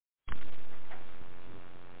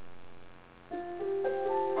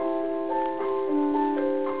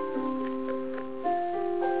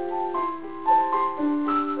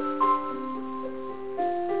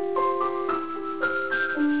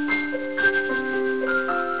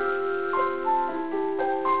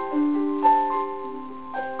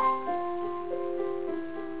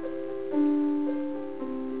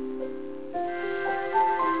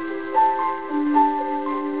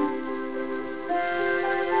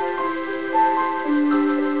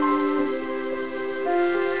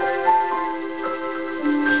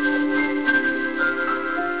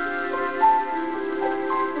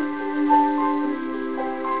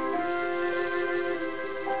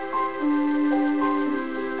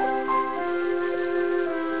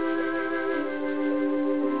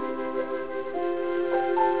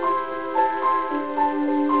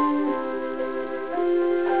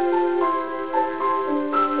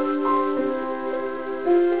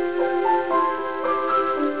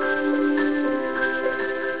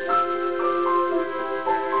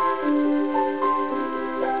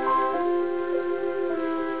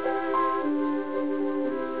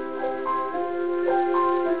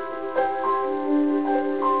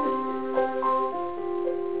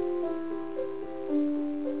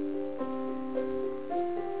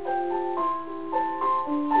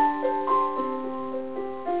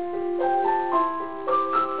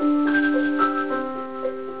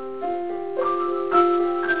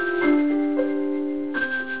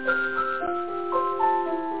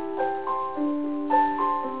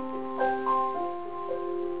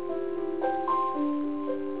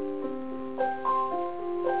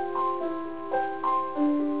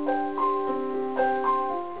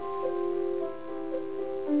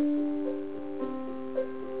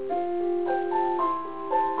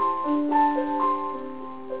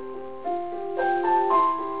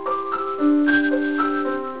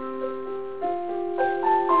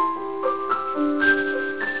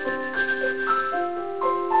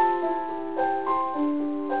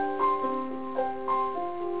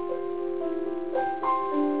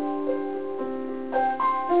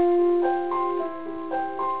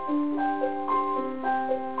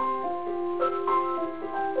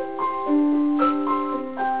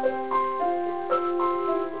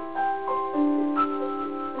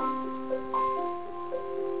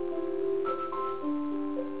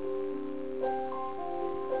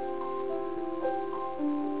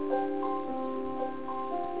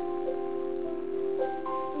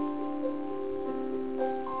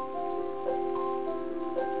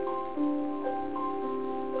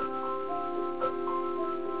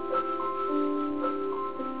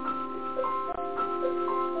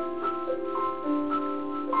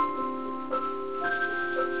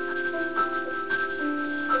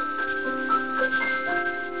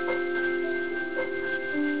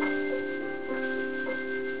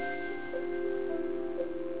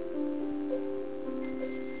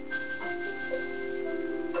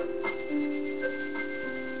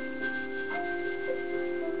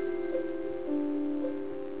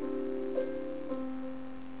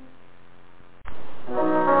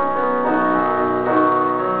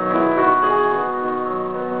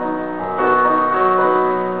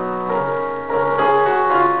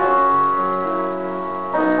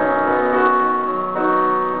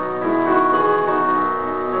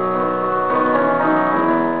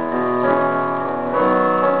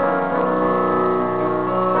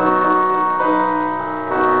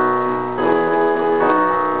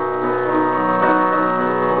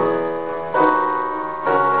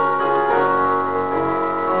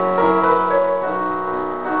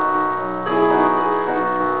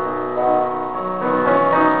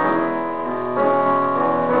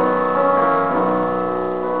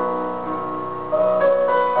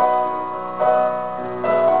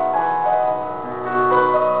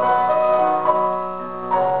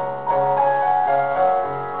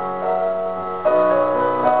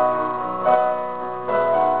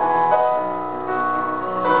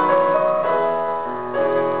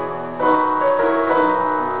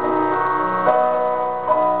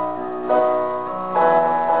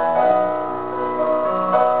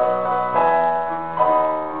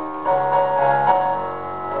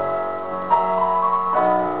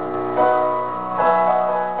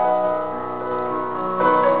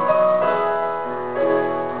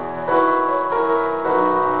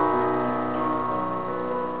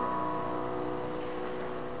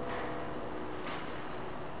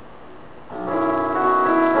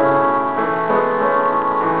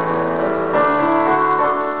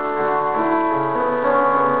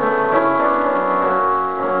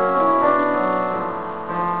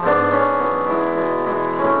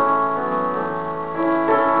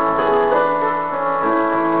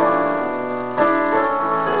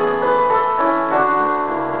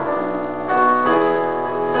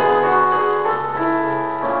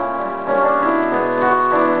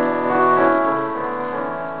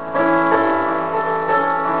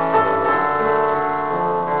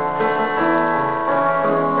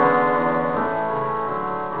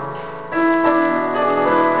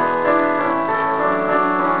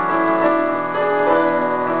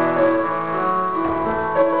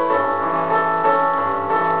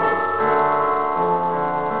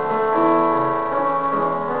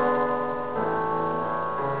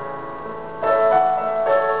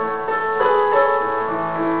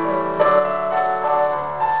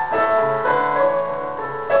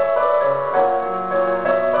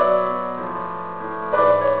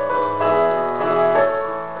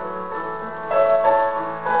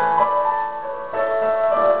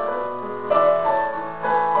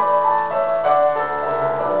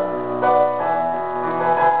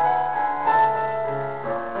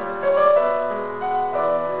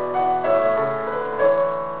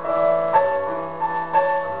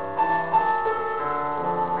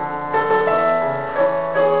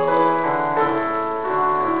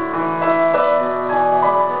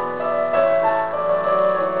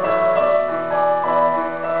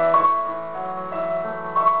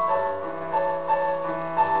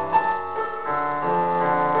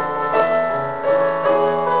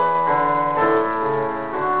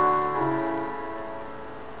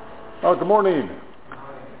Well, good morning.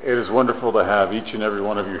 It is wonderful to have each and every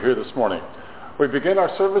one of you here this morning. We begin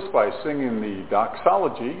our service by singing the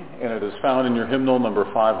doxology, and it is found in your hymnal number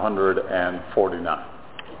 549.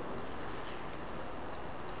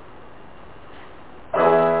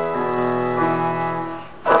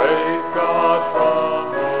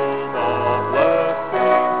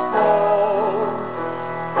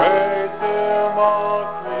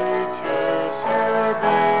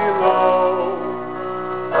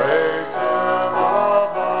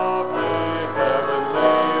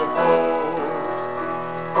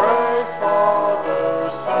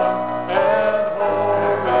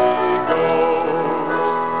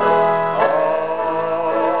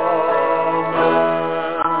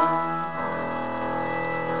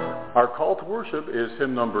 Worship is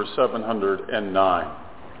hymn number 709.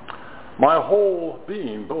 My whole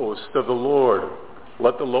being boasts of the Lord.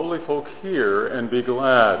 Let the lowly folk hear and be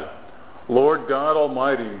glad. Lord God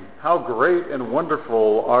Almighty, how great and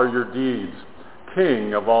wonderful are your deeds,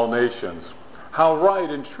 King of all nations. How right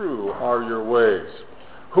and true are your ways.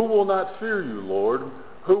 Who will not fear you, Lord?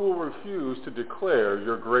 Who will refuse to declare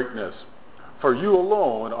your greatness? For you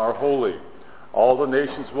alone are holy. All the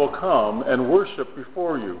nations will come and worship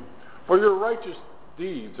before you. For your righteous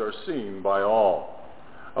deeds are seen by all.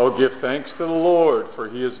 Oh, give thanks to the Lord, for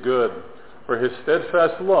he is good, for his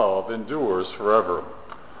steadfast love endures forever.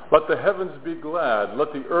 Let the heavens be glad,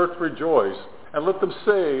 let the earth rejoice, and let them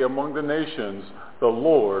say among the nations, the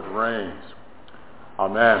Lord reigns.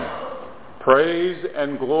 Amen. Praise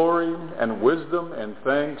and glory and wisdom and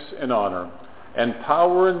thanks and honor and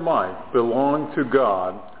power and might belong to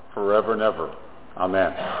God forever and ever.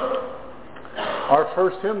 Amen. Our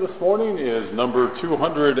first hymn this morning is number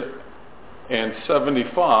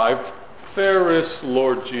 275, Fairest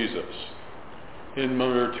Lord Jesus. Hymn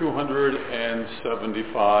number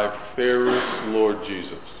 275, Fairest Lord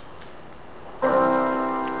Jesus.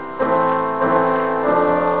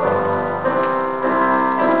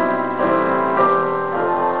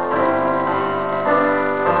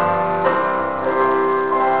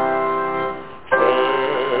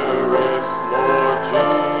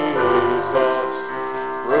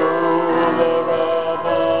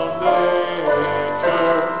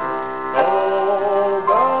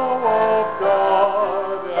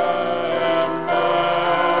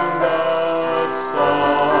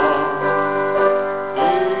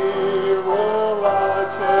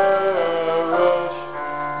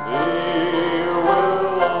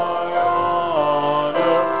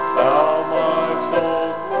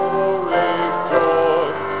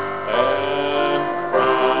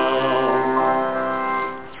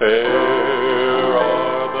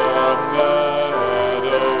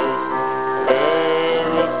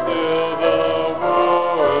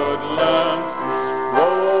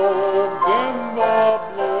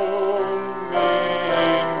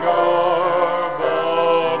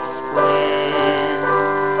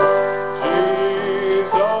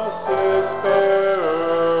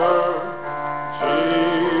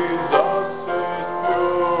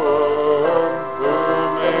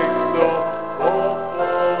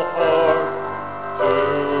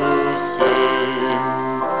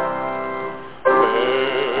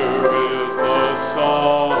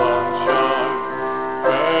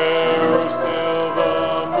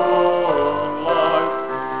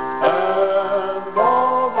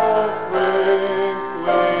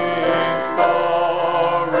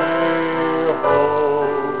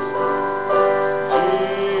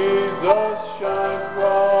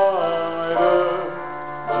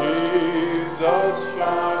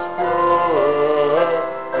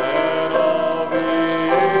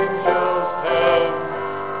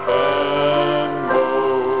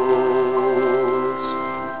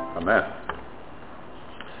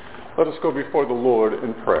 Let us go before the Lord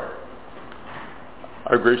in prayer.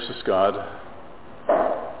 Our gracious God,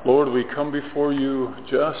 Lord, we come before you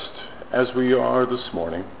just as we are this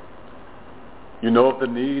morning. You know of the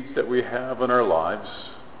needs that we have in our lives,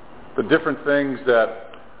 the different things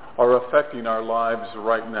that are affecting our lives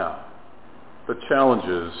right now, the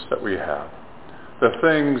challenges that we have, the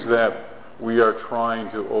things that we are trying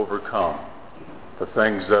to overcome, the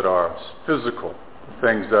things that are physical, the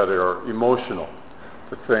things that are emotional,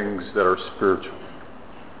 the things that are spiritual.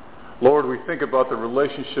 Lord, we think about the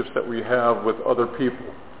relationships that we have with other people.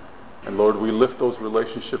 And Lord, we lift those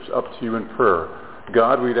relationships up to you in prayer.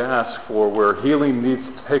 God, we'd ask for where healing needs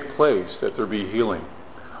to take place, that there be healing.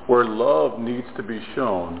 Where love needs to be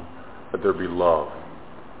shown, that there be love.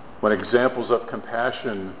 When examples of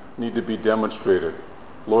compassion need to be demonstrated,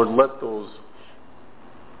 Lord, let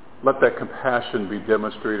that compassion be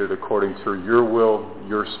demonstrated according to your will,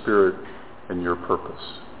 your spirit, and your purpose.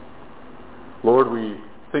 Lord, we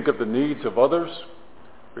think of the needs of others.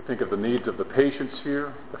 We think of the needs of the patients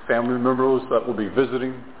here, the family members that will be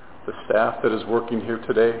visiting, the staff that is working here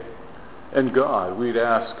today. And God, we'd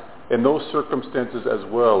ask in those circumstances as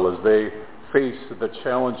well as they face the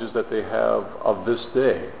challenges that they have of this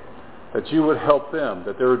day, that you would help them,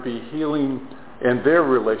 that there would be healing in their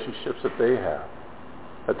relationships that they have,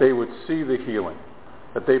 that they would see the healing,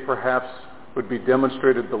 that they perhaps would be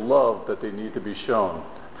demonstrated the love that they need to be shown.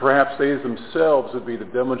 Perhaps they themselves would be the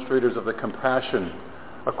demonstrators of the compassion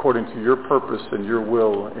according to your purpose and your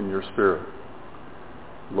will and your spirit.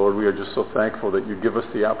 Lord, we are just so thankful that you give us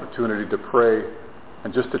the opportunity to pray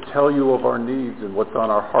and just to tell you of our needs and what's on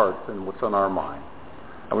our heart and what's on our mind.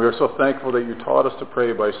 And we are so thankful that you taught us to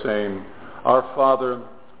pray by saying, Our Father,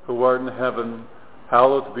 who art in heaven,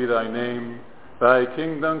 hallowed be thy name. Thy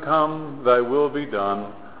kingdom come, thy will be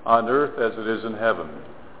done, on earth as it is in heaven.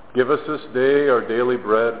 Give us this day our daily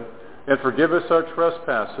bread, and forgive us our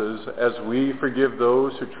trespasses as we forgive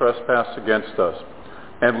those who trespass against us.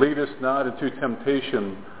 And lead us not into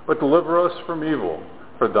temptation, but deliver us from evil.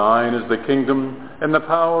 For thine is the kingdom, and the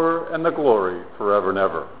power, and the glory, forever and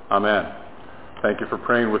ever. Amen. Thank you for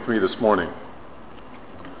praying with me this morning.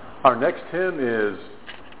 Our next hymn is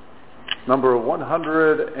number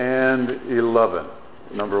 111.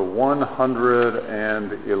 Number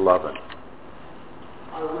 111.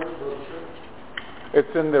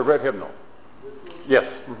 It's in the red hymnal. Yes.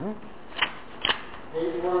 Mm-hmm.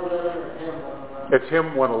 It's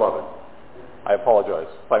hymn 111. I apologize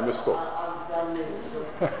if I misspoke.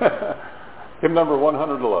 Hymn number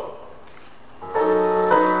 111.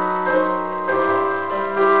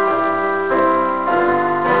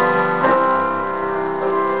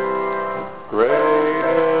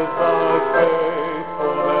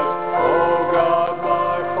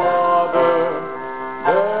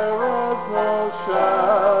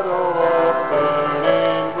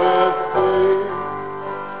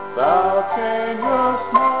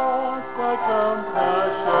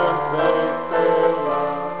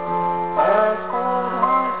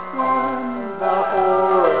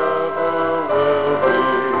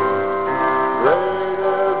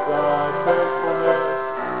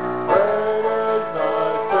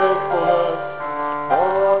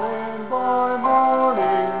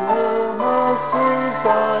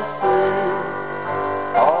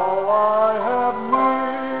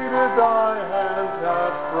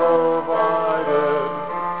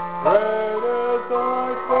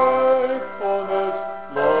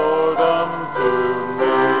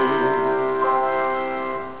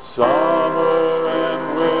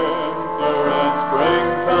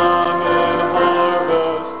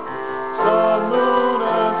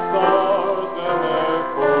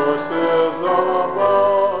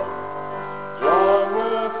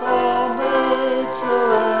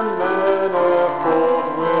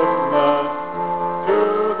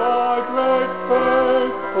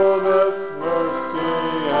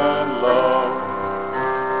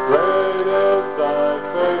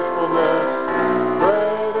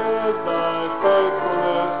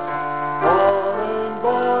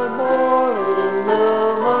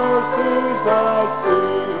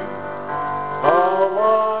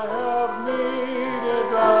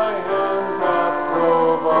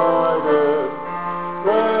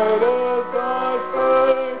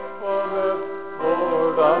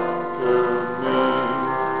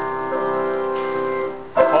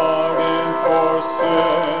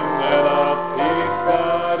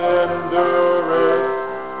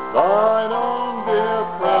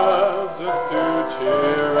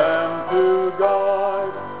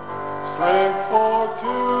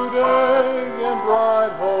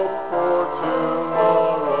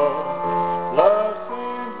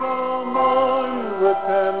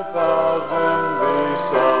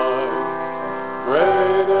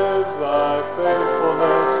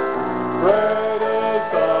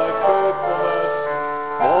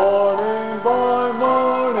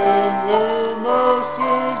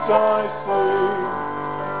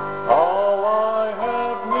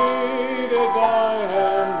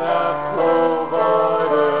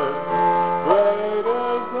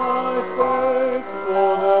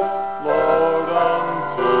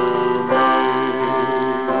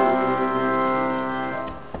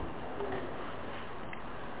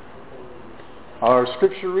 Our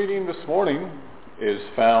scripture reading this morning is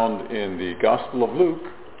found in the Gospel of Luke,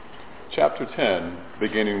 chapter 10,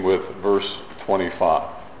 beginning with verse 25.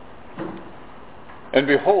 And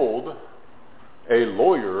behold, a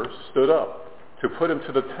lawyer stood up to put him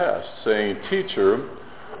to the test, saying, Teacher,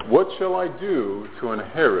 what shall I do to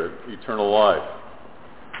inherit eternal life?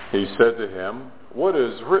 He said to him, What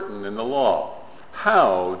is written in the law?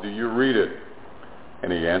 How do you read it?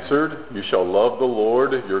 And he answered, You shall love the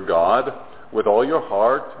Lord your God with all your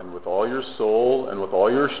heart, and with all your soul, and with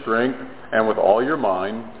all your strength, and with all your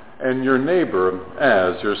mind, and your neighbor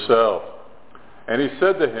as yourself. And he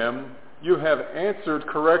said to him, You have answered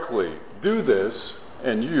correctly. Do this,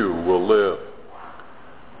 and you will live.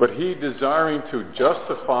 But he, desiring to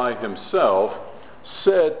justify himself,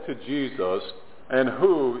 said to Jesus, And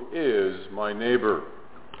who is my neighbor?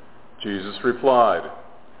 Jesus replied,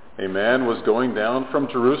 A man was going down from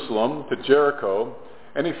Jerusalem to Jericho,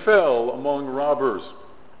 and he fell among robbers,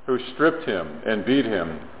 who stripped him and beat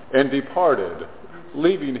him and departed,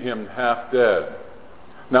 leaving him half dead.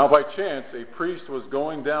 Now by chance a priest was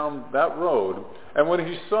going down that road, and when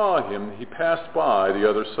he saw him, he passed by the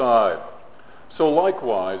other side. So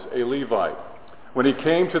likewise a Levite, when he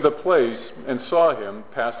came to the place and saw him,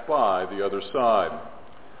 passed by the other side.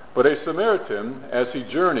 But a Samaritan, as he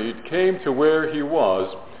journeyed, came to where he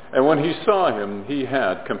was, and when he saw him, he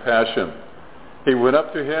had compassion. He went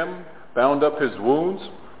up to him, bound up his wounds,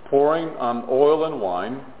 pouring on oil and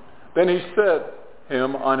wine. Then he set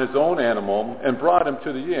him on his own animal and brought him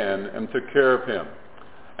to the inn and took care of him.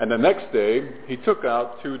 And the next day he took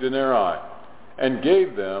out 2 denarii and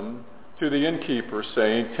gave them to the innkeeper,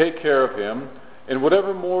 saying, Take care of him, and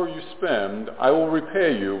whatever more you spend, I will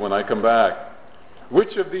repay you when I come back.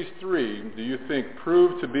 Which of these 3 do you think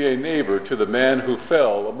proved to be a neighbor to the man who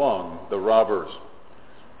fell among the robbers?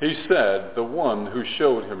 He said, The one who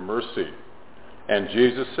showed him mercy. And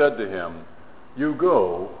Jesus said to him, You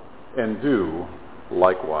go and do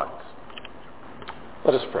likewise.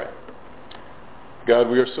 Let us pray. God,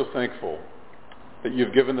 we are so thankful that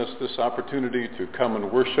you've given us this opportunity to come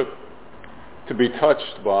and worship, to be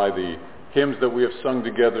touched by the hymns that we have sung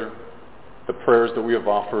together, the prayers that we have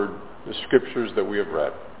offered, the scriptures that we have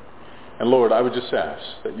read. And Lord, I would just ask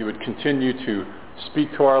that you would continue to speak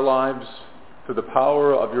to our lives through the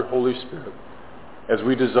power of your Holy Spirit as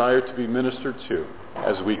we desire to be ministered to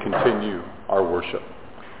as we continue our worship.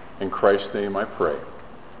 In Christ's name I pray.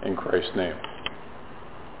 In Christ's name.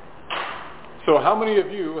 So how many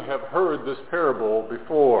of you have heard this parable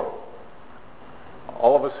before?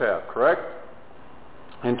 All of us have, correct?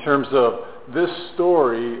 In terms of this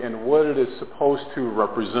story and what it is supposed to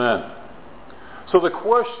represent. So the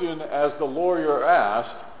question, as the lawyer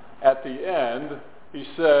asked at the end, he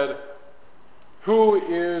said, Who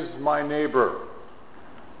is my neighbor?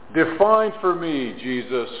 Define for me,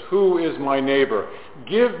 Jesus, who is my neighbor?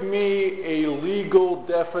 Give me a legal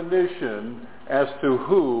definition as to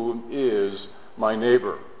who is my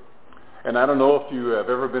neighbor. And I don't know if you have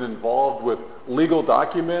ever been involved with legal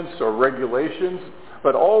documents or regulations,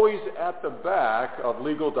 but always at the back of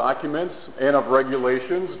legal documents and of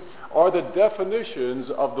regulations are the definitions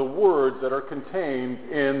of the words that are contained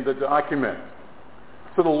in the document.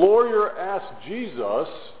 So the lawyer asked Jesus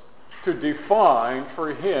to define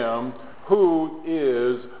for him who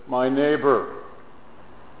is my neighbor.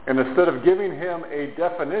 And instead of giving him a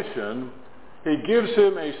definition, he gives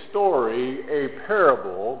him a story, a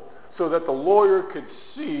parable, so that the lawyer could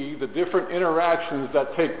see the different interactions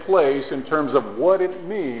that take place in terms of what it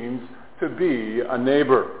means to be a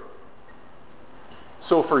neighbor.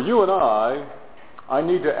 So for you and I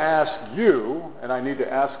need to ask you, and I need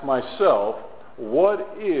to ask myself, what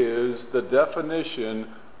is the definition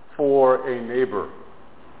for a neighbor?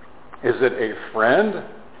 Is it a friend?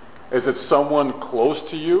 Is it someone close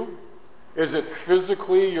to you? Is it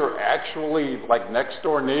physically your actually like next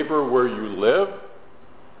door neighbor where you live?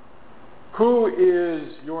 Who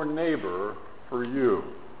is your neighbor for you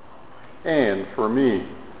and for me?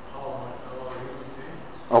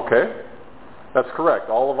 Okay, that's correct.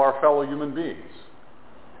 All of our fellow human beings.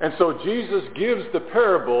 And so Jesus gives the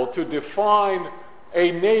parable to define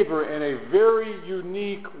a neighbor in a very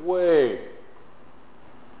unique way.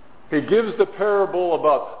 He gives the parable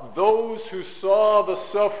about those who saw the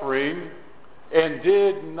suffering and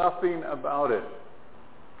did nothing about it.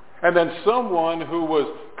 And then someone who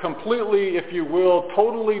was completely, if you will,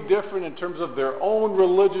 totally different in terms of their own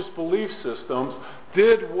religious belief systems,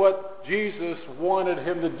 did what Jesus wanted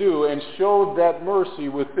him to do and showed that mercy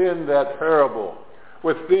within that parable,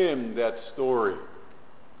 within that story.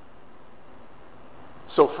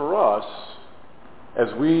 So for us,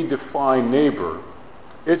 as we define neighbor,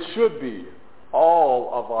 it should be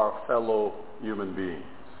all of our fellow human beings.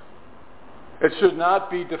 It should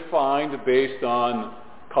not be defined based on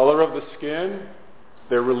color of the skin,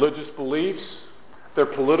 their religious beliefs, their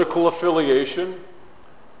political affiliation.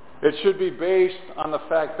 It should be based on the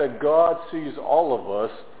fact that God sees all of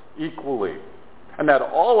us equally, and that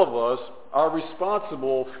all of us are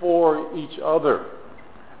responsible for each other,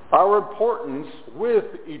 our importance with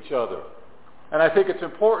each other, And I think it's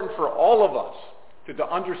important for all of us to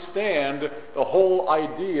understand the whole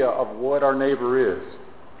idea of what our neighbor is.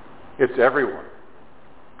 It's everyone.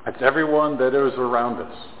 It's everyone that is around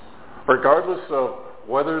us, regardless of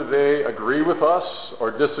whether they agree with us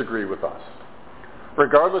or disagree with us,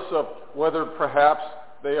 regardless of whether perhaps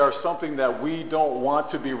they are something that we don't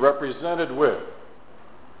want to be represented with.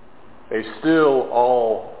 They still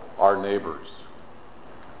all are neighbors.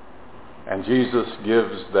 And Jesus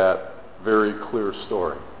gives that very clear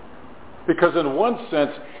story. Because in one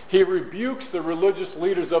sense, he rebukes the religious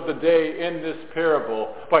leaders of the day in this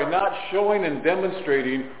parable by not showing and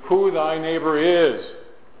demonstrating who thy neighbor is,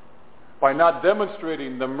 by not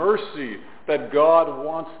demonstrating the mercy that God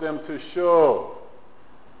wants them to show.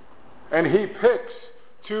 And he picks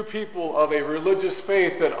two people of a religious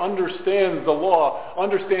faith that understands the law,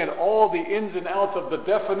 understand all the ins and outs of the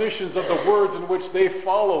definitions of the words in which they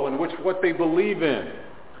follow and what they believe in.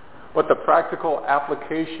 But the practical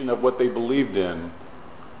application of what they believed in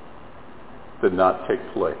did not take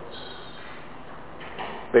place.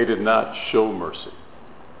 They did not show mercy.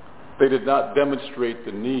 They did not demonstrate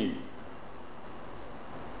the need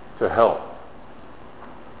to help,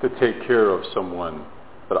 to take care of someone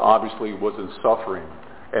that obviously was in suffering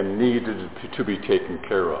and needed to be taken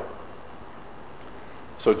care of.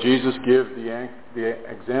 So Jesus gives the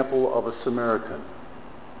example of a Samaritan,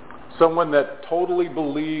 someone that totally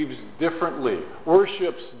believes differently,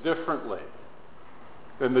 worships differently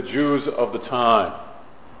than the Jews of the time.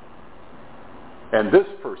 And this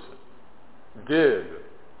person did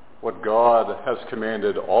what God has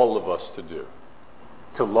commanded all of us to do,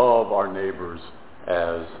 to love our neighbors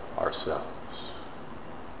as ourselves.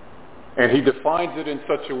 And he defines it in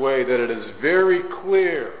such a way that it is very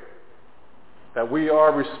clear that we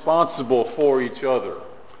are responsible for each other,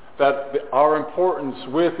 that our importance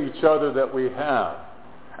with each other that we have,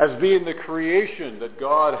 as being the creation that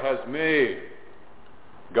God has made.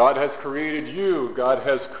 God has created you, God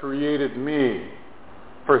has created me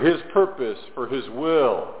for his purpose, for his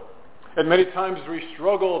will. And many times we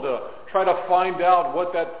struggle to try to find out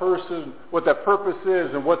what that purpose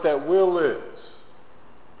is and what that will is.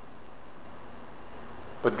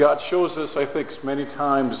 But God shows us, I think, many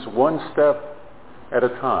times, one step at a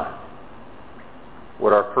time,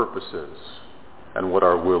 what our purpose is and what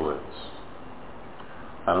our will is.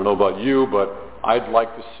 I don't know about you, but I'd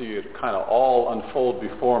like to see it kind of all unfold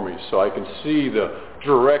before me so I can see the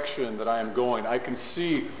direction that I am going. I can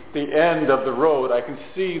see the end of the road. I can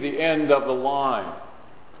see the end of the line.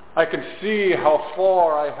 I can see how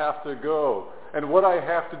far I have to go and what I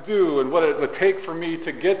have to do and what it would take for me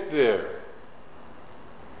to get there.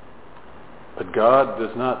 But God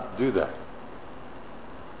does not do that.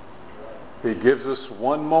 He gives us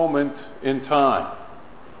one moment in time.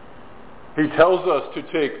 He tells us to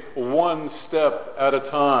take one step at a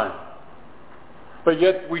time. But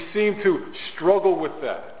yet we seem to struggle with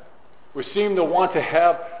that. We seem to want to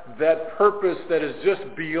have that purpose that is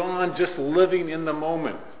just beyond just living in the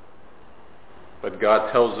moment. But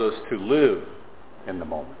God tells us to live in the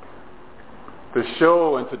moment, to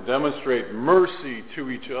show and to demonstrate mercy to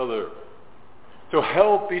each other, to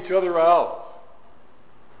help each other out,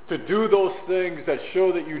 to do those things that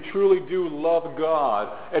show that you truly do love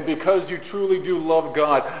God. And because you truly do love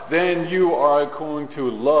God, then you are going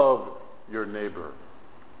to love your neighbor,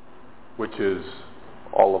 which is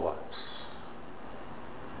all of us.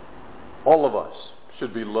 All of us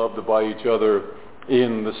should be loved by each other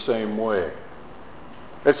in the same way.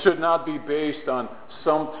 It should not be based on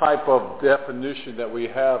some type of definition that we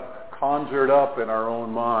have conjured up in our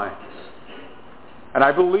own minds. And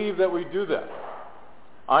I believe that we do that.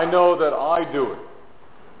 I know that I do it.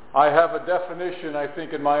 I have a definition, I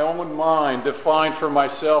think, in my own mind defined for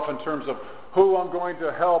myself in terms of who I'm going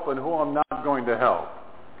to help and who I'm not going to help.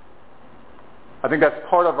 I think that's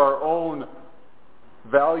part of our own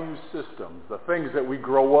value systems, the things that we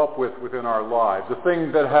grow up with within our lives, the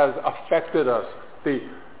things that has affected us, the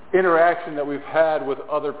interaction that we've had with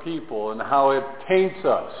other people and how it taints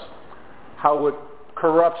us, how it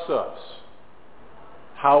corrupts us,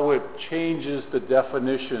 how it changes the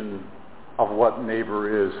definition of what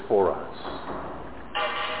neighbor is for us.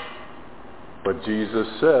 But Jesus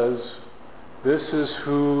says, this is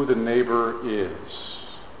who the neighbor is.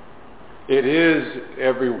 It is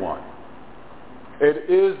everyone. It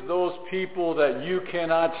is those people that you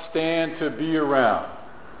cannot stand to be around.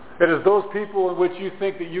 It is those people in which you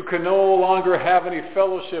think that you can no longer have any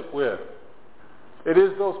fellowship with. It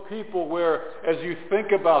is those people where, as you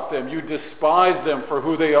think about them, you despise them for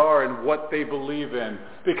who they are and what they believe in,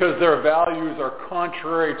 because their values are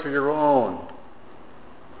contrary to your own.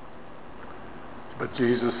 But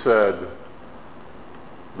Jesus said,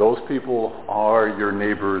 those people are your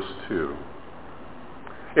neighbors too.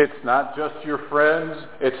 It's not just your friends.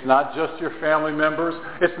 It's not just your family members.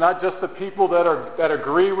 It's not just the people that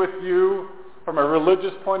agree with you from a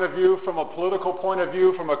religious point of view, from a political point of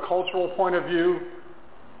view, from a cultural point of view.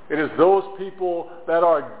 It is those people that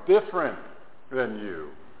are different than you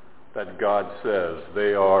that God says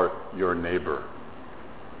they are your neighbor.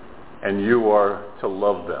 And you are to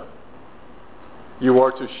love them. You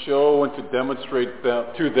are to show and to demonstrate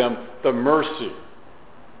to them the mercy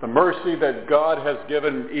that God has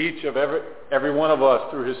given each of every one of us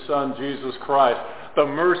through his Son, Jesus Christ. The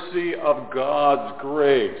mercy of God's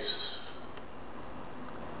grace.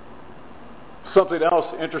 Something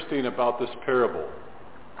else interesting about this parable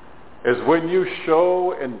is when you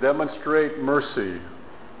show and demonstrate mercy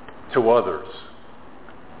to others,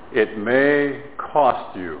 it may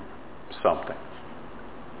cost you something.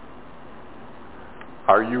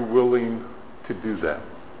 Are you willing to do that?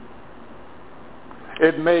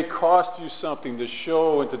 It may cost you something to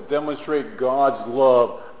show and to demonstrate God's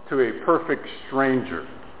love to a perfect stranger.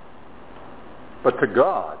 But to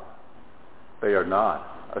God, they are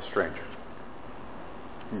not a stranger.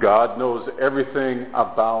 God knows everything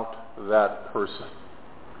about that person.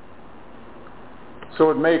 So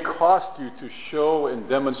it may cost you to show and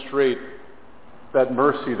demonstrate that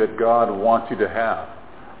mercy that God wants you to have.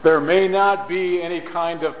 There may not be any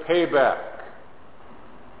kind of payback.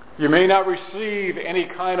 You may not receive any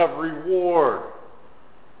kind of reward.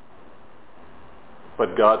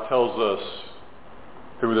 But God tells us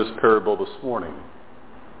through this parable this morning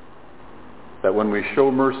that when we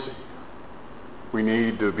show mercy, we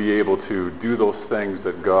need to be able to do those things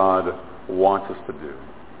that God wants us to do.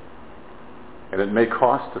 And it may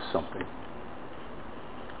cost us something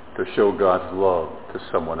to show God's love to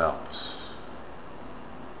someone else.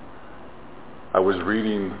 I was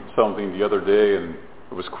reading something the other day, and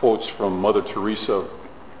it was quotes from Mother Teresa.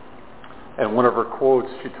 And one of her quotes,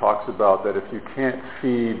 she talks about that if you can't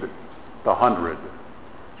feed the 100,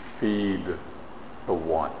 feed the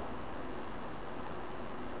one.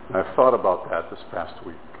 And I've thought about that this past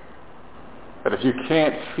week. That if you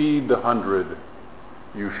can't feed the 100,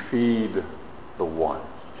 you feed the one.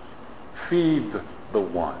 Feed the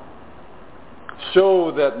one.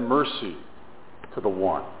 Show that mercy to the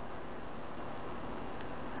one.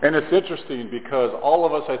 And it's interesting because all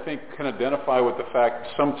of us, I think, can identify with the fact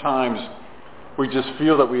that sometimes we just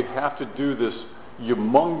feel that we have to do this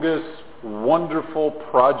humongous, wonderful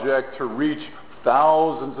project to reach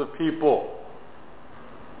thousands of people.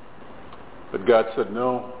 But God said,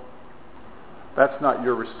 no, that's not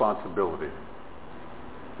your responsibility.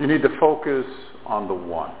 You need to focus on the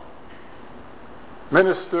one.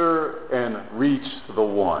 Minister and reach the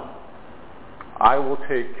one. I will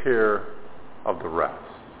take care of the rest.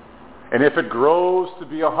 And if it grows to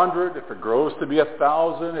be 100, if it grows to be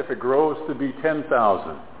 1,000, if it grows to be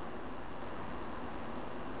 10,000,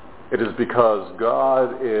 it is because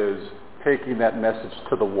God is taking that message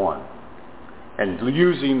to the one and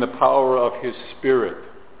using the power of his Spirit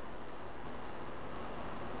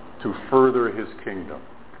to further his kingdom,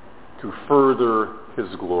 to further his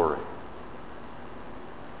glory.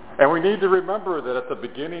 And we need to remember that at the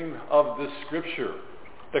beginning of this scripture,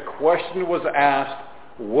 the question was asked,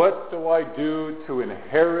 what do I do to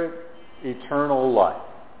inherit eternal life?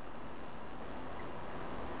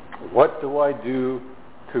 What do I do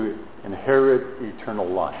to inherit eternal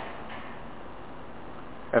life?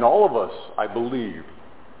 And all of us, I believe,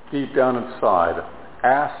 deep down inside,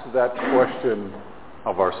 ask that question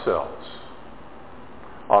of ourselves.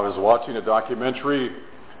 I was watching a documentary,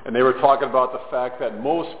 and they were talking about the fact that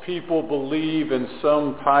most people believe in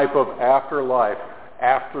some type of afterlife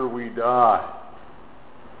after we die.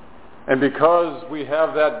 And because we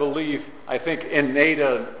have that belief, I think, innate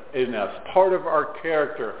in us, part of our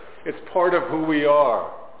character, it's part of who we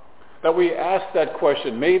are, that we ask that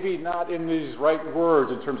question, maybe not in these right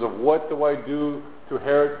words in terms of what do I do to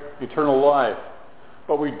inherit eternal life,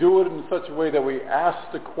 but we do it in such a way that we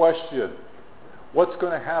ask the question, what's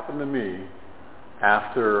going to happen to me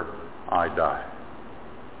after I die?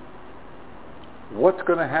 What's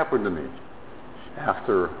going to happen to me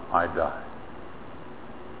after I die?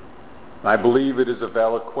 And I believe it is a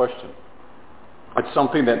valid question. It's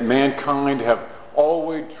something that mankind have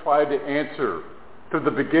always tried to answer to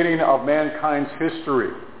the beginning of mankind's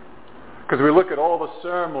history. Because we look at all the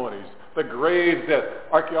ceremonies, the graves that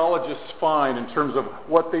archaeologists find in terms of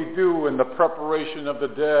what they do in the preparation of the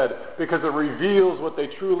dead, because it reveals what they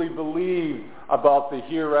truly believe about the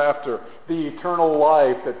hereafter, the eternal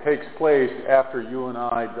life that takes place after you and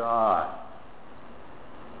I die.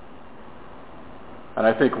 And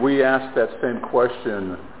I think we ask that same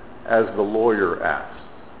question as the lawyer asked.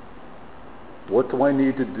 What do I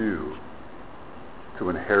need to do to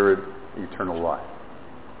inherit eternal life?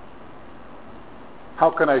 How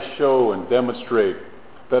can I show and demonstrate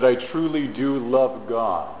that I truly do love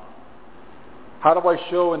God? How do I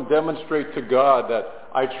show and demonstrate to God that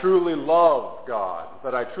I truly love God,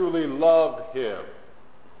 that I truly love Him,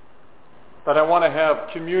 that I want to have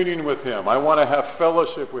communion with Him, I want to have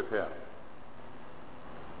fellowship with Him,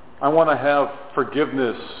 I want to have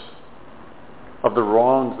forgiveness of the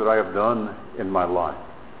wrongs that I have done in my life.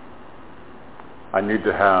 I need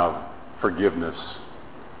to have forgiveness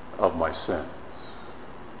of my sins.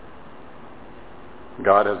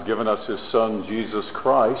 God has given us His Son, Jesus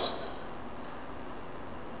Christ,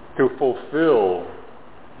 to fulfill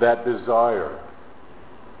that desire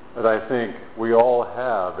that I think we all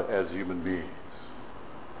have as human beings.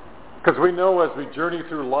 Because we know as we journey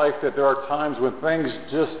through life that there are times when things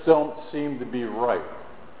just don't seem to be right.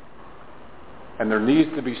 And there needs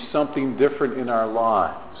to be something different in our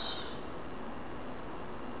lives.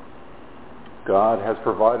 God has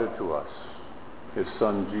provided to us His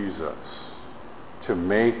Son Jesus to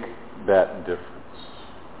make that difference.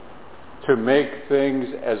 To make things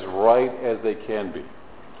as right as they can be.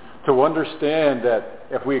 To understand that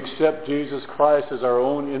if we accept Jesus Christ as our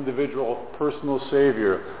own individual personal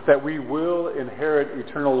Savior, that we will inherit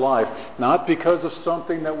eternal life, not because of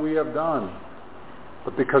something that we have done,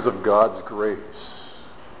 but because of God's grace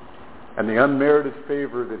and the unmerited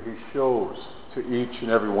favor that He shows to each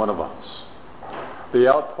and every one of us. The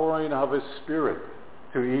outpouring of His Spirit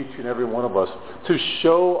to each and every one of us to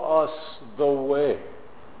show us the way,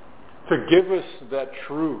 to give us that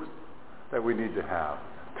truth that we need to have,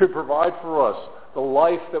 to provide for us the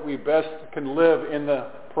life that we best can live in the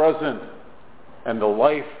present and the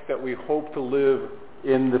life that we hope to live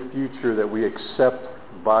in the future that we accept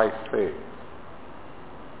by faith.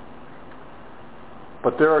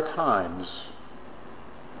 But there are times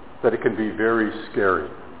that it can be very scary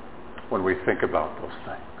when we think about those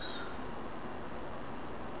things.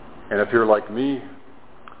 And if you're like me,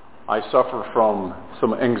 I suffer from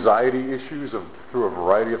some anxiety issues through a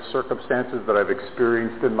variety of circumstances that I've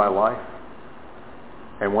experienced in my life.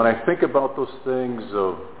 And when I think about those things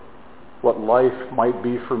of what life might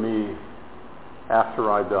be for me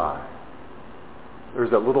after I die,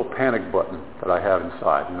 there's that little panic button that I have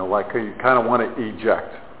inside. Like you kind of want to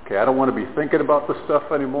eject. Okay, I don't want to be thinking about this stuff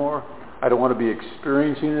anymore. I don't want to be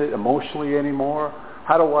experiencing it emotionally anymore.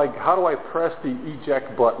 How do I press the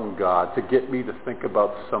eject button, God, to get me to think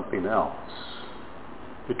about something else?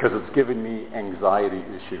 Because it's giving me anxiety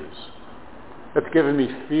issues. It's giving me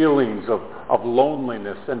feelings of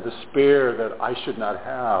loneliness and despair that I should not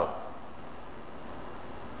have.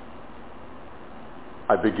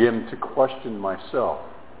 I begin to question myself.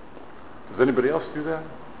 Does anybody else do that?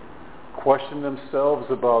 Question themselves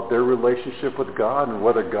about their relationship with God and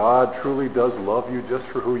whether God truly does love you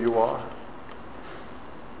just for who you are.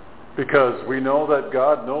 Because we know that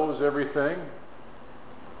God knows everything.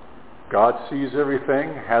 God sees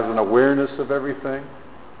everything, has an awareness of everything.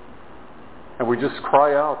 And we just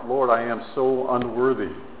cry out, Lord, I am so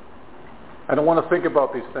unworthy. I don't want to think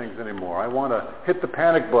about these things anymore. I want to hit the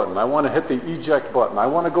panic button. I want to hit the eject button. I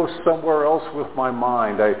want to go somewhere else with my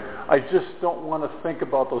mind. I just don't want to think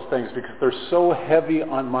about those things because they're so heavy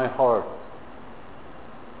on my heart.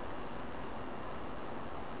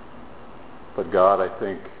 But God, I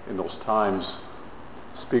think, in those times,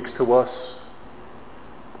 speaks to us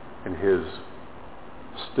in His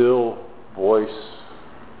still voice,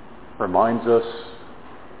 reminds us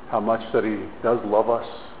how much that He does love us.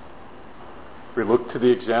 We look to the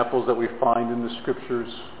examples that we find in the Scriptures.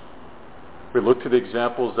 We look to the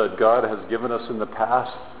examples that God has given us in the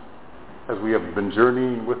past as we have been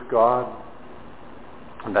journeying with God,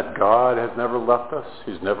 and that God has never left us.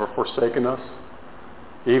 He's never forsaken us.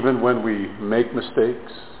 Even when we make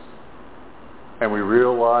mistakes and we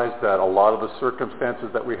realize that a lot of the circumstances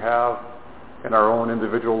that we have in our own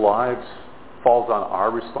individual lives falls on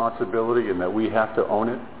our responsibility and that we have to own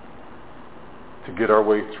it to get our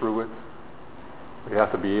way through it. We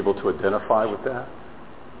have to be able to identify with that.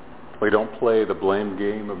 We don't play the blame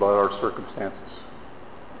game about our circumstances.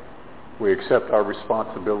 We accept our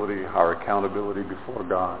responsibility, our accountability before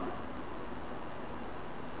God.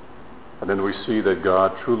 And then we see that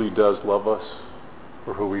God truly does love us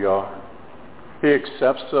for who we are. He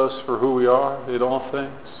accepts us for who we are in all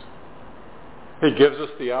things. He gives us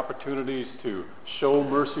the opportunities to show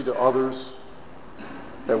mercy to others,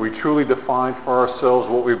 that we truly define for ourselves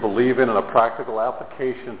what we believe in a practical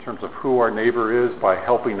application in terms of who our neighbor is by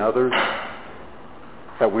helping others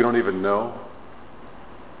that we don't even know.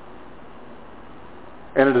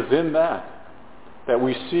 And it is in that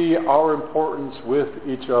we see our importance with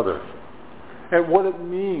each other and what it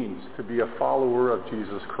means to be a follower of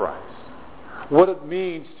Jesus Christ. What it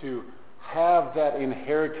means to have that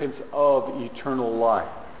inheritance of eternal life.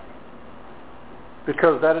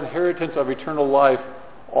 Because that inheritance of eternal life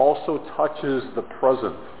also touches the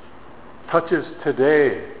present, touches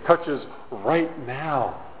today, touches right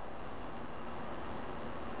now.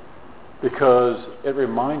 Because it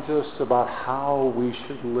reminds us about how we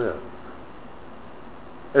should live.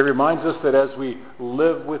 It reminds us that as we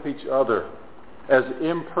live with each other, as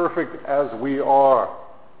imperfect as we are,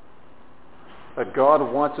 that God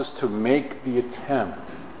wants us to make the attempt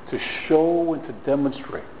to show and to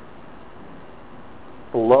demonstrate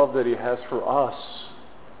the love that he has for us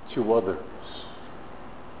to others.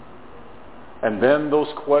 And then those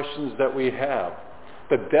questions that we have,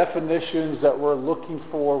 the definitions that we're looking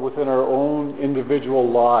for within our own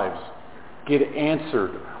individual lives, get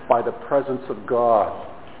answered by the presence of God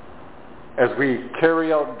as we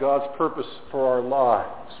carry out God's purpose for our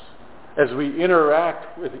lives, as we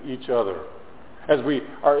interact with each other, as we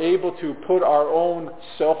are able to put our own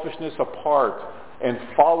selfishness apart and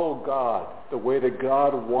follow God the way that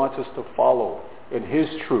God wants us to follow in his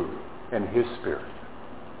truth and his spirit.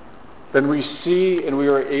 Then we see and we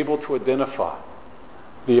are able to identify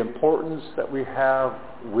the importance that we have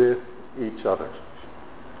with each other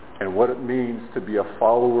and what it means to be a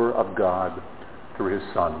follower of God through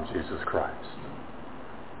his Son, Jesus Christ.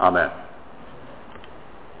 Amen.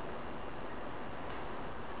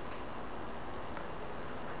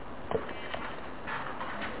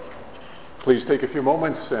 Please take a few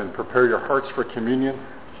moments and prepare your hearts for communion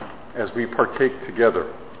as we partake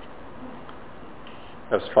together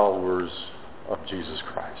as followers of Jesus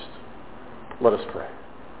Christ. Let us pray.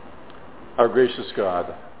 Our gracious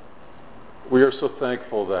God, we are so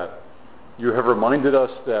thankful that you have reminded us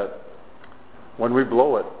that when we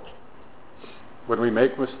blow it, when we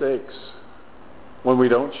make mistakes, when we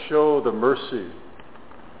don't show the mercy,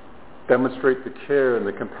 demonstrate the care and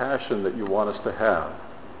the compassion that you want us to have,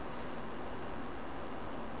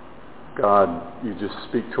 God, you just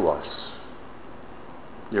speak to us.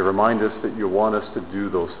 You remind us that you want us to do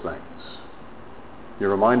those things. You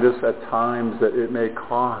remind us at times that it may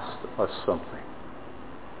cost us something,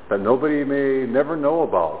 that nobody may never know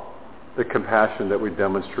about the compassion that we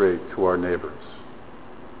demonstrate to our neighbors.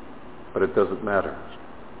 But it doesn't matter.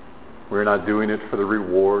 We're not doing it for the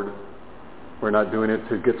reward. We're not doing it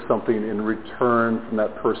to get something in return from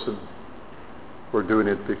that person. We're doing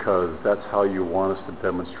it because that's how you want us to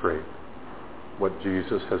demonstrate what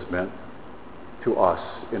Jesus has meant to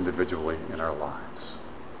us individually in our lives.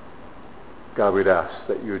 God, we'd ask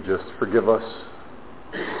that you would just forgive us.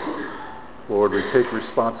 Lord, we take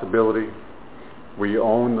responsibility. We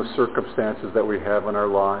own the circumstances that we have in our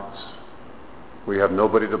lives. We have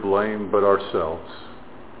nobody to blame but ourselves.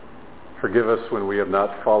 Forgive us when we have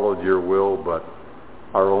not followed your will, but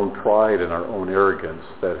our own pride and our own arrogance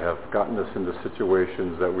that have gotten us into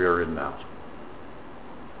situations that we are in now.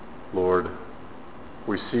 Lord,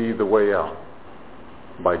 we see the way out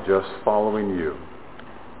by just following you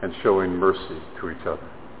and showing mercy to each other.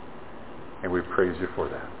 And we praise you for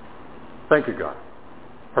that. Thank you, God,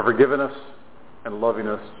 for forgiving us and loving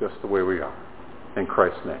us just the way we are. In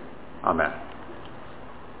Christ's name, amen.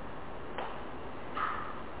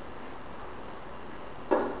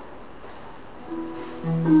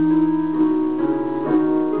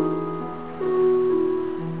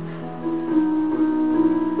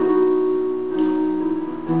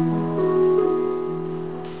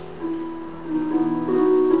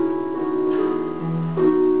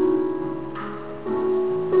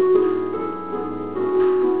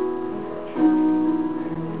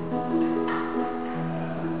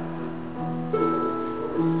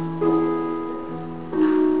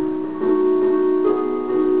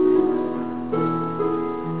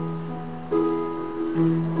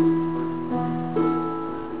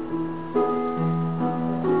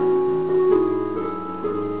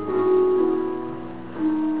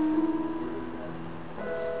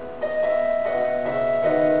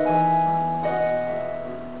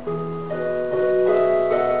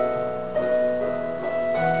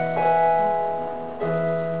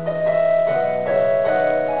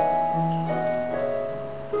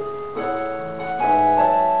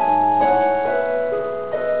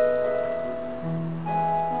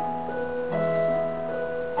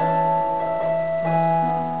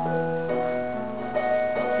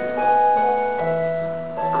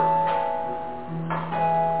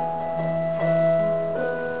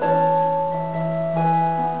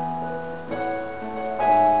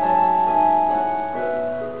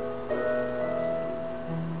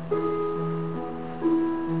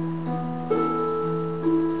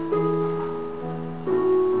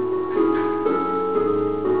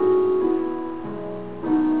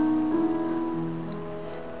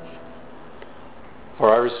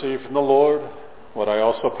 received from the Lord what I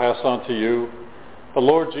also pass on to you. The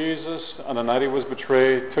Lord Jesus, on the night he was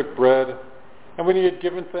betrayed, took bread, and when he had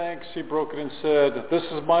given thanks, he broke it and said, "This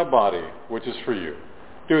is my body, which is for you.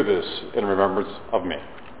 Do this in remembrance of me."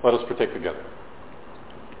 Let us partake together.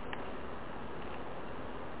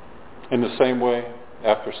 In the same way,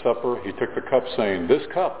 after supper, he took the cup, saying, "This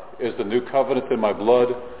cup is the new covenant in my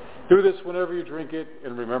blood. Do this whenever you drink it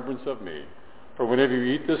in remembrance of me. For whenever you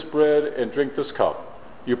eat this bread and drink this cup,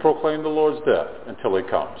 you proclaim the Lord's death until he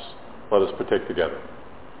comes." Let us partake together.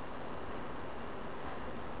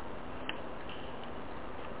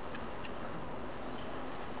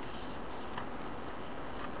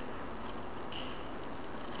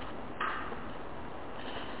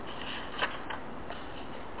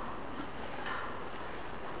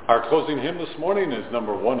 Our closing hymn this morning is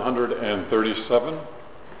number 137,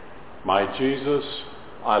 "My Jesus,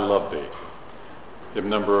 I Love Thee." Hymn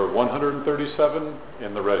number 137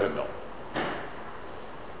 in the red hymnal.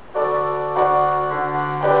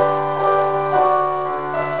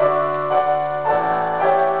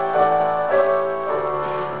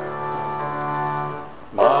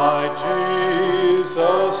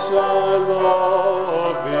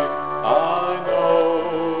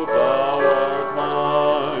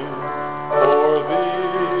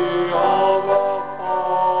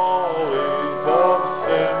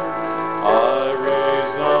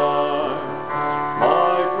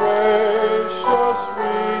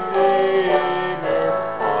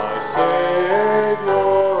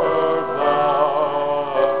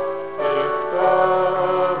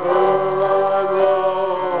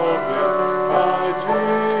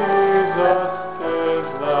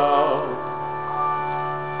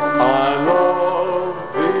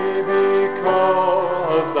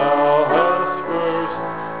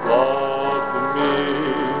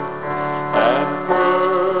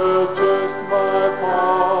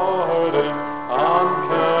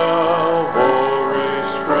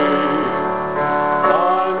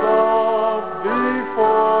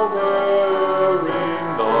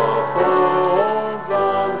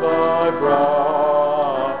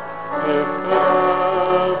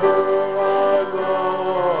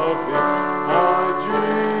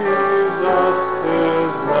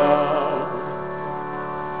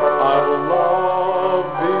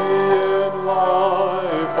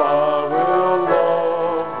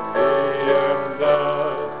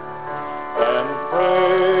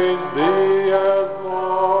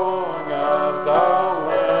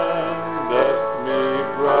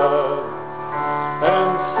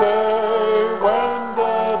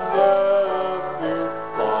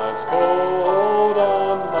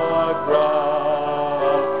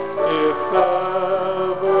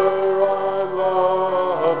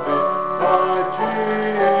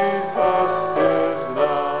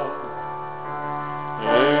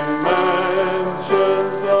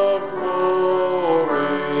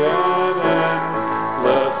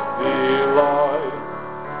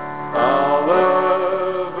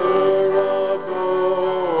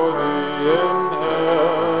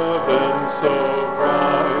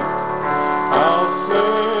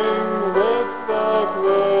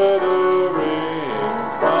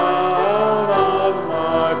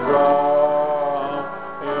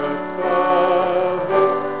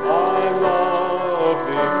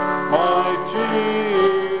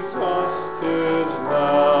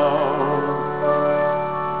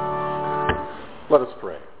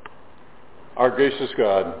 Our gracious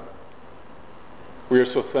God, we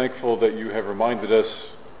are so thankful that you have reminded us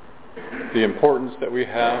the importance that we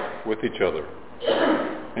have with each other.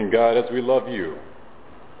 And God, as we love you,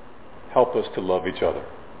 help us to love each other.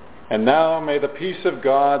 And now may the peace of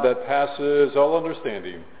God that passes all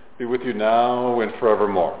understanding be with you now and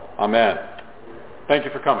forevermore. Amen. Thank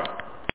you for coming.